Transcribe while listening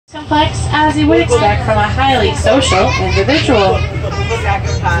Complex as you would expect from a highly social individual.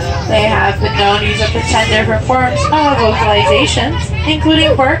 They have been known to use up to 10 different forms of vocalizations,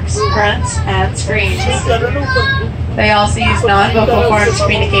 including barks, grunts, and screams. They also use non-vocal forms of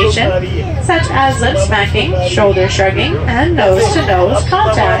communication, such as lip smacking, shoulder shrugging, and nose-to-nose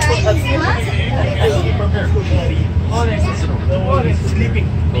contact.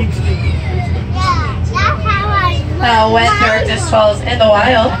 Now, when darkness falls in the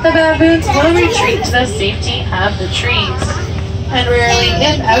wild, the baboons will retreat to the safety of the trees. And rarely,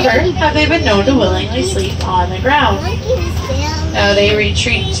 if ever, have they been known to willingly sleep on the ground. Now, they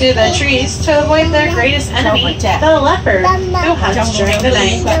retreat to the trees to avoid their greatest enemy, the leopard, who hunts during the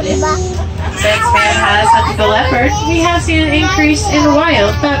night. Since man has hunted the leopard, we have seen an increase in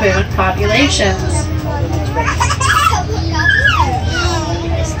wild baboon populations.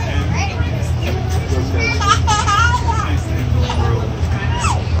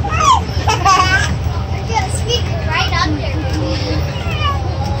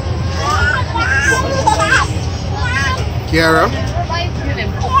 Kiara?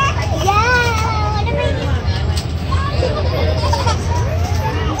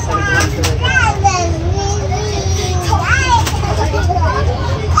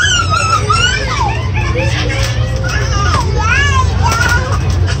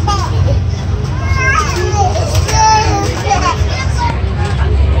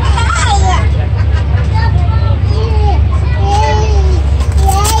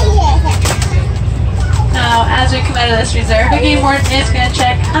 This reserve, the game warden is going to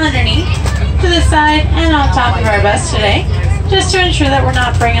check underneath, to the side, and on top of our bus today, just to ensure that we're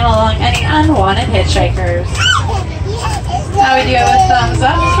not bringing along any unwanted hitchhikers. Now we do have a thumbs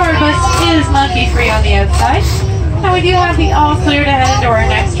up, so our bus is monkey free on the outside, and we do have the all clear to head into our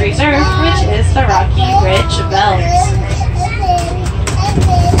next reserve, which is the Rocky Ridge Belts.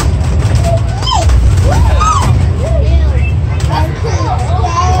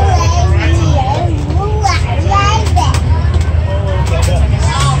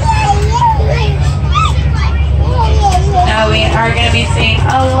 We are going to be seeing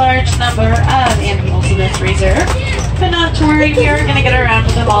a large number of animals in this reserve, but not to worry, we are going to get around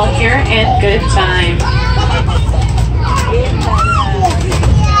to them all here in good time.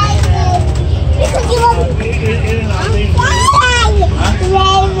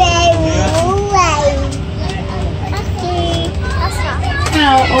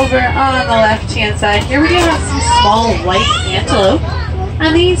 Now over on the left-hand side here, we do have some small white antelope,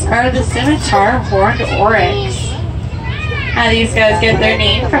 and these are the scimitar horned oryx. Now these guys get their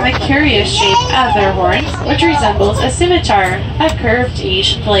name from a curious shape of their horns, which resembles a scimitar, a curved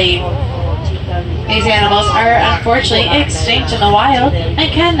Asian blade. These animals are unfortunately extinct in the wild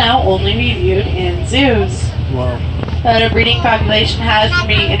and can now only be viewed in zoos. But a breeding population has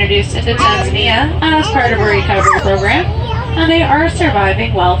been reintroduced into Tanzania as part of a recovery program, and they are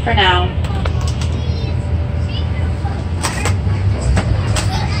surviving well for now.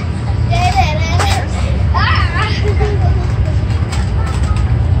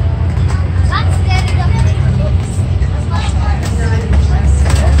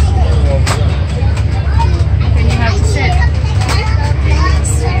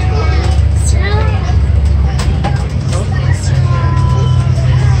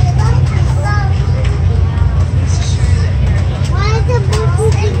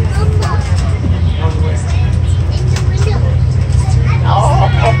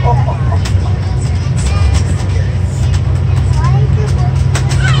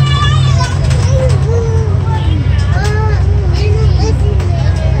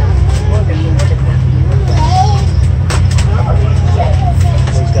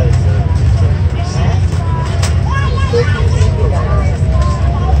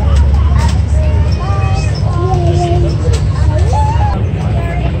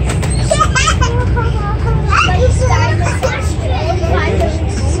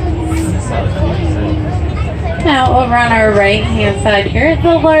 Now over on our right hand side here,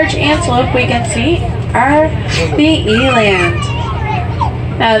 the large antelope we can see are the eland.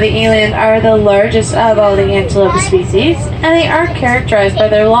 Now the eland are the largest of all the antelope species, and they are characterized by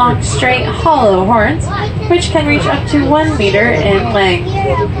their long, straight, hollow horns, which can reach up to 1 meter in length.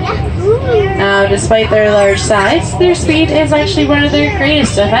 Now despite their large size, their speed is actually one of their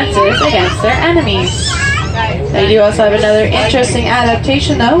greatest defenses against their enemies. They do also have another interesting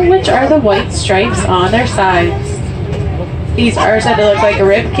adaptation though, which are the white stripes on their sides. These are said to look like a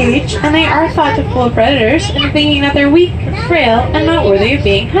rib cage, and they are thought to fool predators into thinking that they're weak, frail, and not worthy of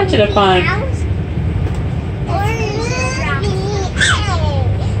being hunted upon.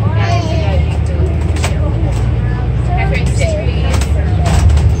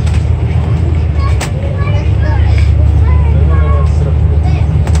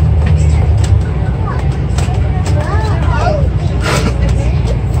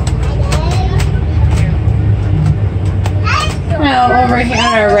 over here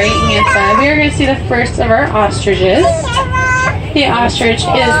on our right hand side, we are going to see the first of our ostriches. The ostrich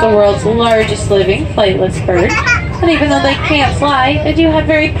is the world's largest living flightless bird. And even though they can't fly, they do have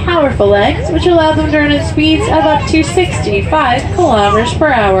very powerful legs, which allow them to run at speeds of up to 65 kilometers per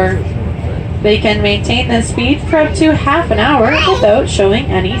hour. They can maintain this speed for up to half an hour without showing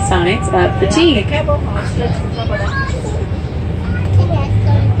any signs of fatigue.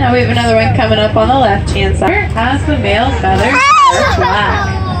 Now we have another one coming up on the left-hand side. As the male feathers are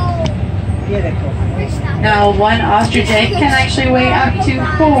black. Now, one ostrich egg can actually weigh up to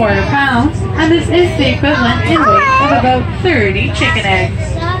 4 pounds, and this is the equivalent in weight of about 30 chicken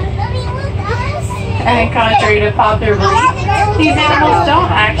eggs. And contrary to popular belief, these animals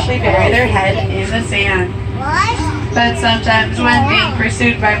don't actually bury their head in the sand. But sometimes when being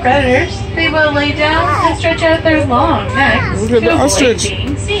pursued by predators, they will lay down and stretch out their long necks to avoid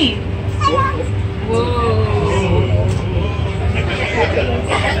being seen. Whoa.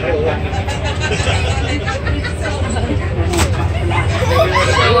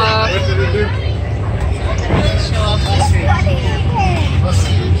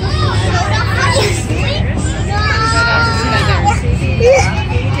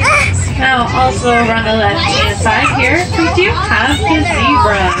 Now, also around the left-hand side here, we do have the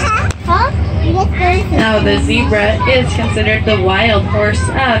zebra. Now, the zebra is considered the wild horse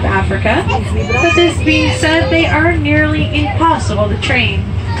of Africa, but this being said, they are nearly impossible to train,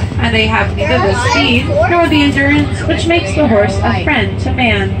 and they have neither the speed nor the endurance which makes the horse a friend to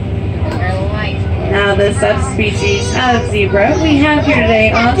man. Now, the subspecies of zebra we have here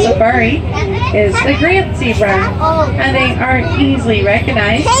today on safari is the Gramp zebra, and they are easily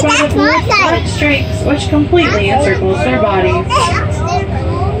recognized by the blue black stripes which completely encircles their bodies.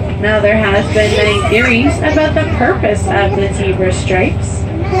 Now, there has been many theories about the purpose of the zebra stripes,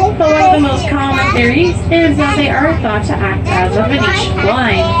 but one of the most common theories is that they are thought to act as a Venetian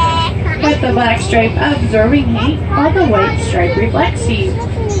blind, with the black stripe absorbing heat while the white stripe reflects heat.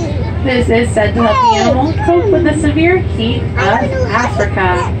 This is said to help the animal cope with the severe heat of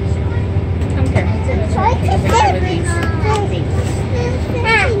Africa.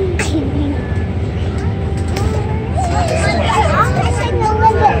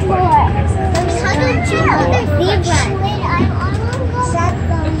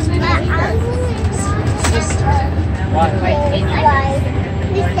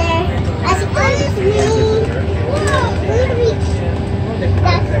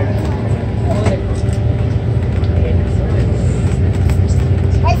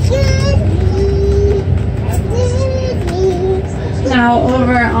 Now,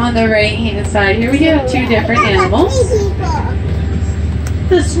 over on the right-hand side here, we do have two different animals.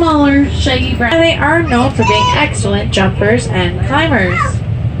 The smaller, shaggy brown, and they are known for being excellent jumpers and climbers.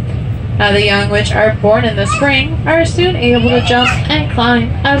 Now, the young, which are born in the spring, are soon able to jump and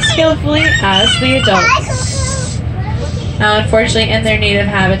climb as skillfully as the adults. Now, unfortunately, in their native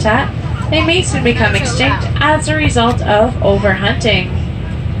habitat, they may soon become extinct as a result of overhunting.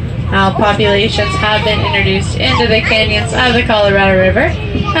 Now, populations have been introduced into the canyons of the Colorado River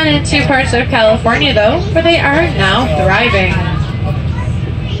and into parts of California, though, where they are now thriving.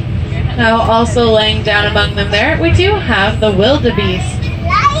 Now, also laying down among them there, we do have the wildebeest.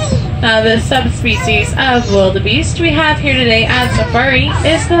 Now, the subspecies of wildebeest we have here today at safari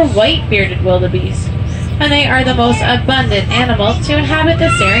is the white-bearded wildebeest, and they are the most abundant animal to inhabit the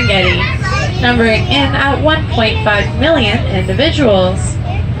Serengeti, numbering in at 1.5 million individuals.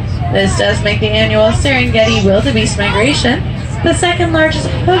 This does make the annual Serengeti wildebeest migration the second largest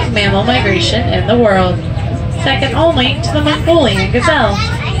hoof mammal migration in the world, second only to the Mongolian gazelle.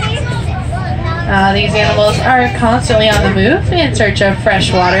 These animals are constantly on the move in search of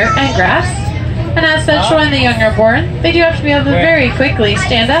fresh water and grass, and as such, when the young are born, they do have to be able to very quickly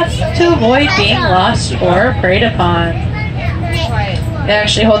stand up to avoid being lost or preyed upon. They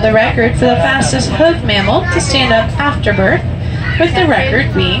actually hold the record for the fastest hoof mammal to stand up after birth, with the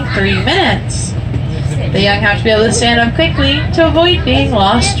record being 3 minutes. The young have to be able to stand up quickly to avoid being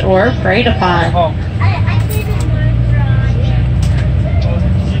lost or preyed upon.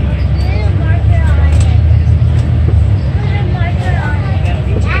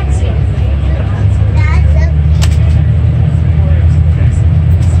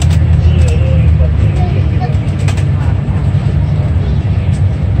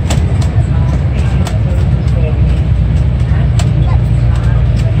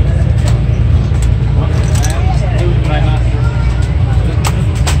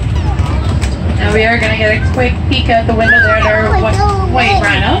 We are going to get a quick peek out the window there at our white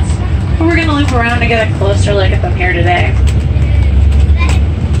rhinos, but we're going to loop around to get a closer look at them here today.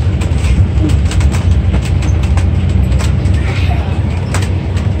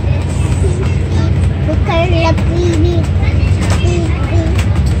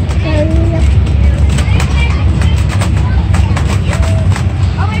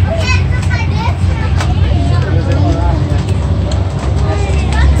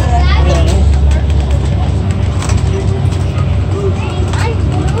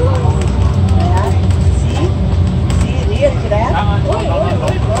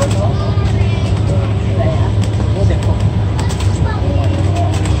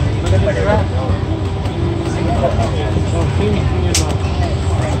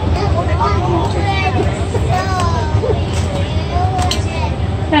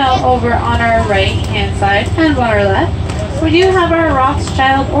 over on our right hand side and on our left, we do have our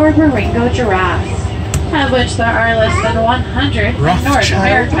Rothschild or Baringo giraffes, of which there are less than 100 in North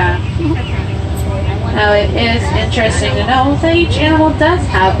America. Now it is interesting to know that each animal does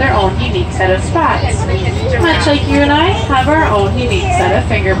have their own unique set of spots, much like you and I have our own unique set of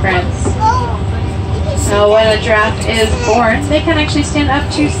fingerprints. Now when a giraffe is born, they can actually stand up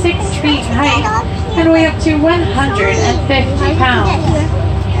to 6 feet in height and weigh up to 150 pounds.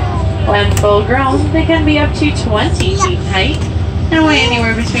 When full grown, they can be up to 20 feet in height and weigh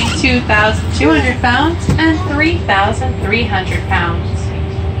anywhere between 2,200 pounds and 3,300 pounds.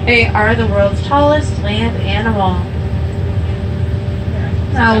 They are the world's tallest land animal.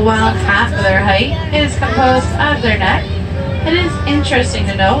 Now, while half of their height is composed of their neck, it is interesting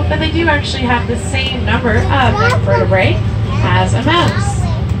to note that they do actually have the same number of neck vertebrae as a mouse,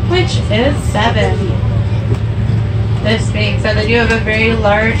 which is 7. This being said, they do have a very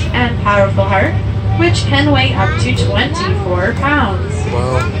large and powerful heart, which can weigh up to 24 pounds.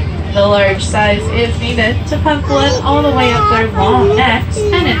 Wow. The large size is needed to pump blood all the way up their long necks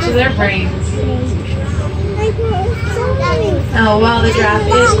and into their brains. Now, while the giraffe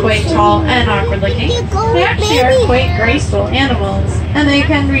is quite tall and awkward looking, they actually are quite graceful animals, and they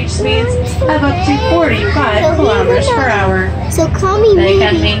can reach speeds of up to 45 kilometers per hour. They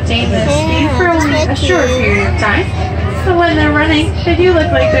can maintain this speed for only a short period of time, but when they're running, they do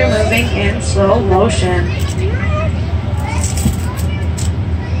look like they're moving in slow motion.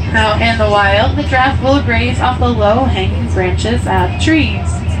 Now, in the wild, the giraffe will graze off the low-hanging branches of trees,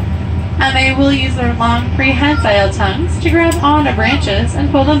 and they will use their long prehensile tongues to grab onto branches and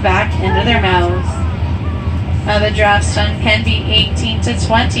pull them back into their mouths. Now, the giraffe's tongue can be 18 to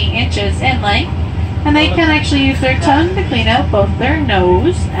 20 inches in length, and they can actually use their tongue to clean out both their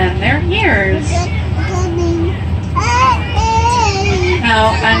nose and their ears.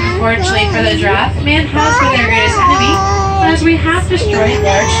 Now, unfortunately for the giraffe, man has been their greatest enemy, as we have destroyed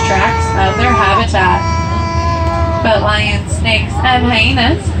large tracts of their habitat. But lions, snakes, and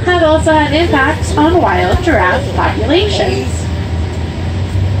hyenas have also had impacts on wild giraffe populations.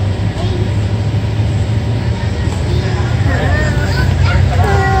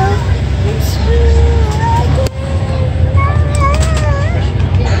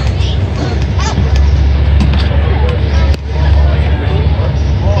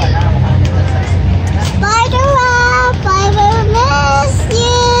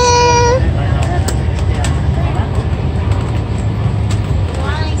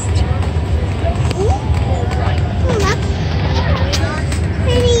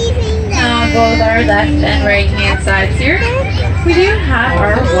 Both our left and right hand sides here, we do have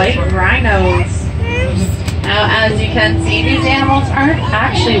our white rhinos. Now, as you can see, these animals aren't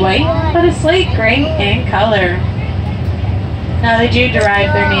actually white, but a slight gray in color. Now, they do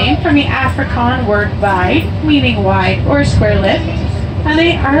derive their name from the Afrikaans word wide, meaning wide or square-lipped, and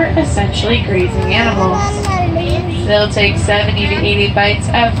they are essentially grazing animals. They'll take 70 to 80 bites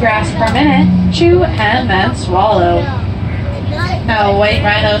of grass per minute, chew, and then swallow. Now, white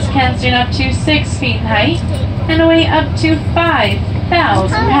rhinos can stand up to 6 feet in height and weigh up to 5,000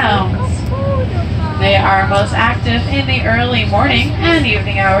 pounds. They are most active in the early morning and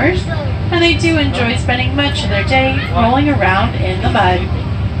evening hours, and they do enjoy spending much of their day rolling around in the mud.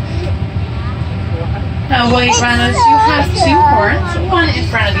 Now, white rhinos do have 2 horns, one in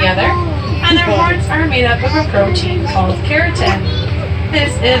front of the other, and their horns are made up of a protein called keratin.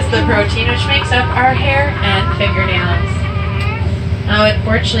 This is the protein which makes up our hair and fingernails. Now,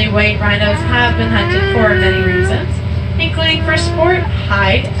 unfortunately, white rhinos have been hunted for many reasons, including for sport,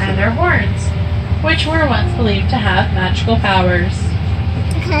 hide, and their horns, which were once believed to have magical powers.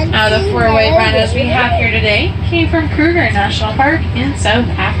 Now, the 4 white rhinos we have here today came from Kruger National Park in South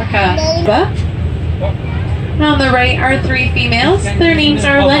Africa. Now, on the right are 3 females. Their names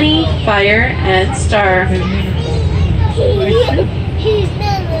are Lenny, Fire, and Star.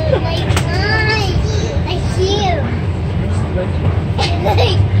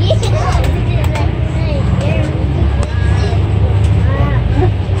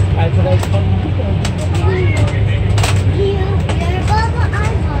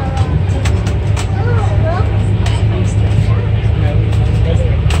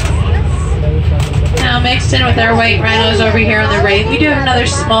 Now, mixed in with our white rhinos over here on the right, we do have another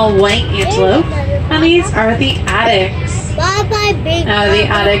small white antelope, and these are the addax. Now, the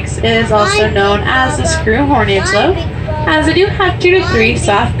addax is also known as the screw-horn antelope, as they do have 2 to 3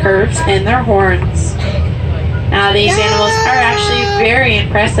 soft curves in their horns. Now, these animals are actually very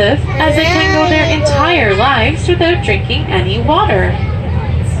impressive, as they can go their entire lives without drinking any water.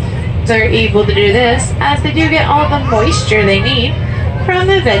 They're able to do this as they do get all the moisture they need from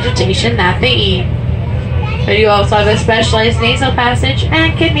the vegetation that they eat. But you also have a specialized nasal passage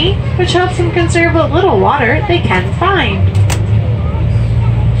and kidney, which helps them conserve what little water they can find.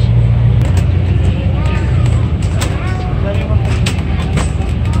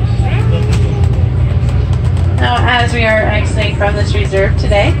 Now, as we are exiting from this reserve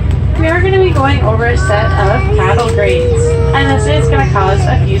today, we are going to be going over a set of cattle grates, and this is going to cause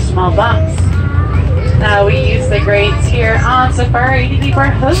a few small bumps. Now, we use the grates here on safari to keep our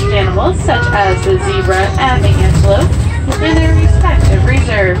host animals, such as the zebra and the antelope, in their respective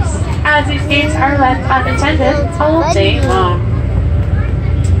reserves, as these gates are left unattended all day long.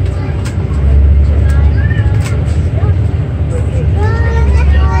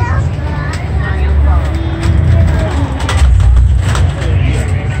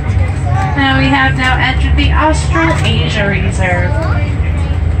 We have now entered the Australasia Reserve.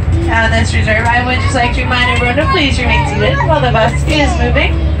 Now in this reserve, I would just like to remind everyone to please remain seated while the bus is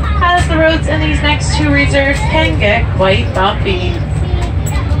moving, as the roads in these next two reserves can get quite bumpy.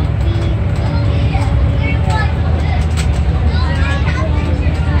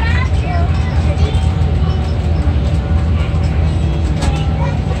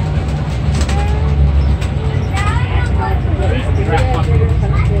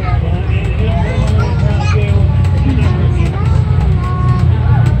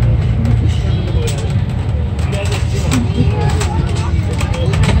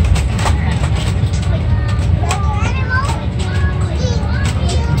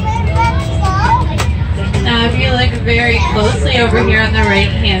 Very closely over here on the right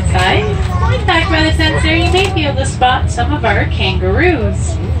hand side, back by the sensor, you may be able to spot some of our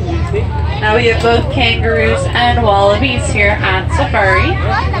kangaroos. Now we have both kangaroos and wallabies here at safari,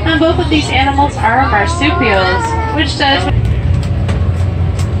 and both of these animals are marsupials, which does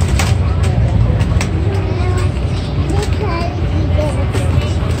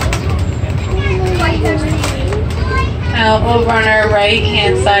now over on our right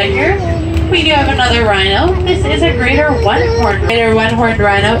hand side here, we do have another rhino. This is a greater one-horned. Greater one-horned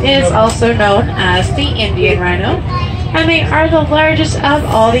rhino is also known as the Indian rhino, and they are the largest of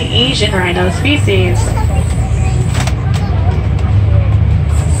all the Asian rhino species.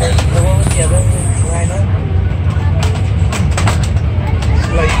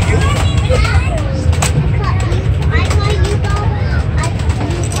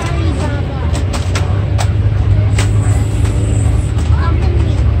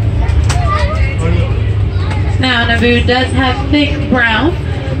 Now, Naboo does have thick brown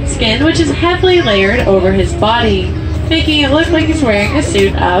skin, which is heavily layered over his body, making it look like he's wearing a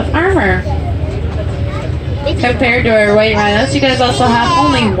suit of armor. Compared to our white rhinos, you guys also have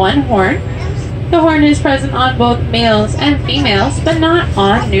only one horn. The horn is present on both males and females, but not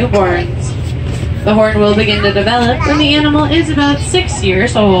on newborns. The horn will begin to develop when the animal is about 6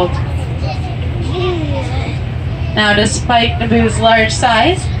 years old. Now, despite Naboo's large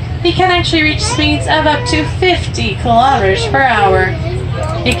size, he can actually reach speeds of up to 50 kilometers per hour.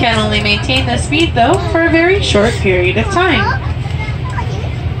 He can only maintain this speed, though, for a very short period of time.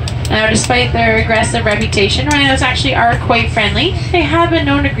 Now, despite their aggressive reputation, rhinos actually are quite friendly. They have been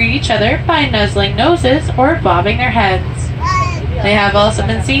known to greet each other by nuzzling noses or bobbing their heads. They have also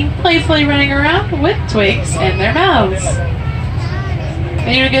been seen playfully running around with twigs in their mouths.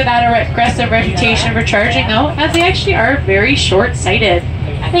 They do get that aggressive reputation for charging, though, as they actually are very short-sighted.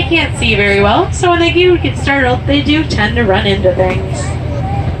 They can't see very well, so when they do get startled, they do tend to run into things.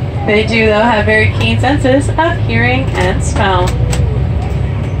 They do, though, have very keen senses of hearing and smell.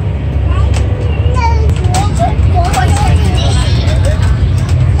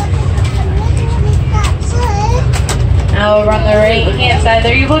 Now over on the right hand side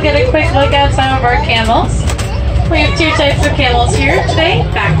there, you will get a quick look at some of our camels. We have two types of camels here today,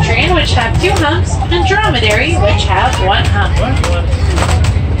 Bactrian, which have 2 humps, and Dromedary, which have 1 hump.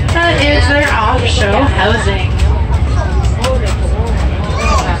 That is their off-show housing.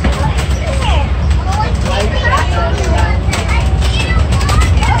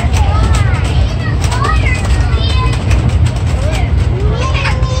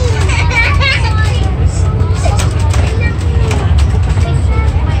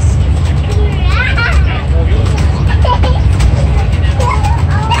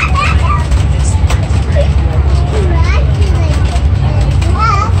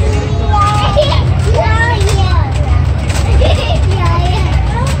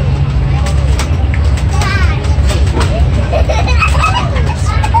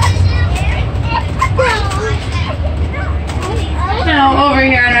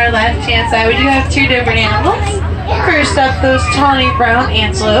 Left-hand side, we do have 2 different animals. First up, those tawny brown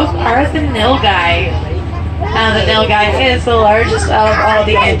antelope are the nilgai. Now the nilgai is the largest of all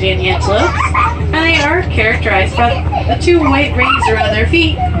the Andean antelopes, and they are characterized by the 2 white rings around their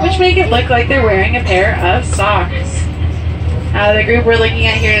feet, which make it look like they're wearing a pair of socks. Now the group we're looking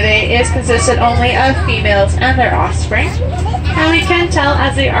at here today is consisted only of females and their offspring, and we can tell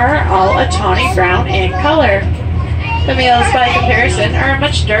as they are all a tawny brown in color. The males, by comparison, are a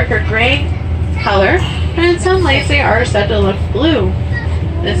much darker gray color, and in some lights they are said to look blue.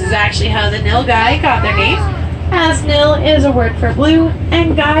 This is actually how the nilgai got their name, as nil is a word for blue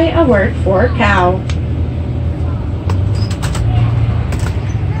and gai a word for cow.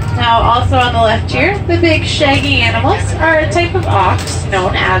 Now also on the left here, the big shaggy animals are a type of ox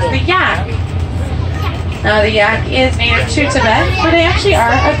known as the yak. Now the yak is native to Tibet, but they actually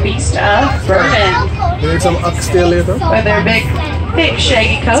are a beast of burden. There's some oxtail later. With their big, thick,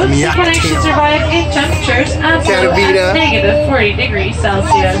 shaggy coats, they can actually survive in temperatures as low as negative 40 degrees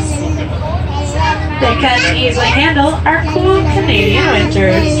Celsius. They can easily handle our cool Canadian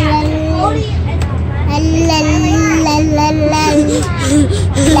winters.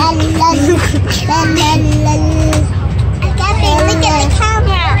 Look at the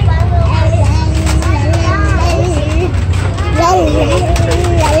camera.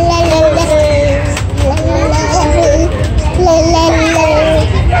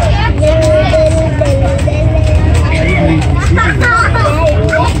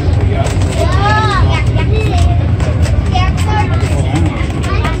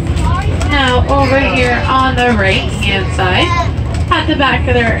 Now over here on the right hand side, at the back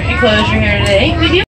of their enclosure here today, we do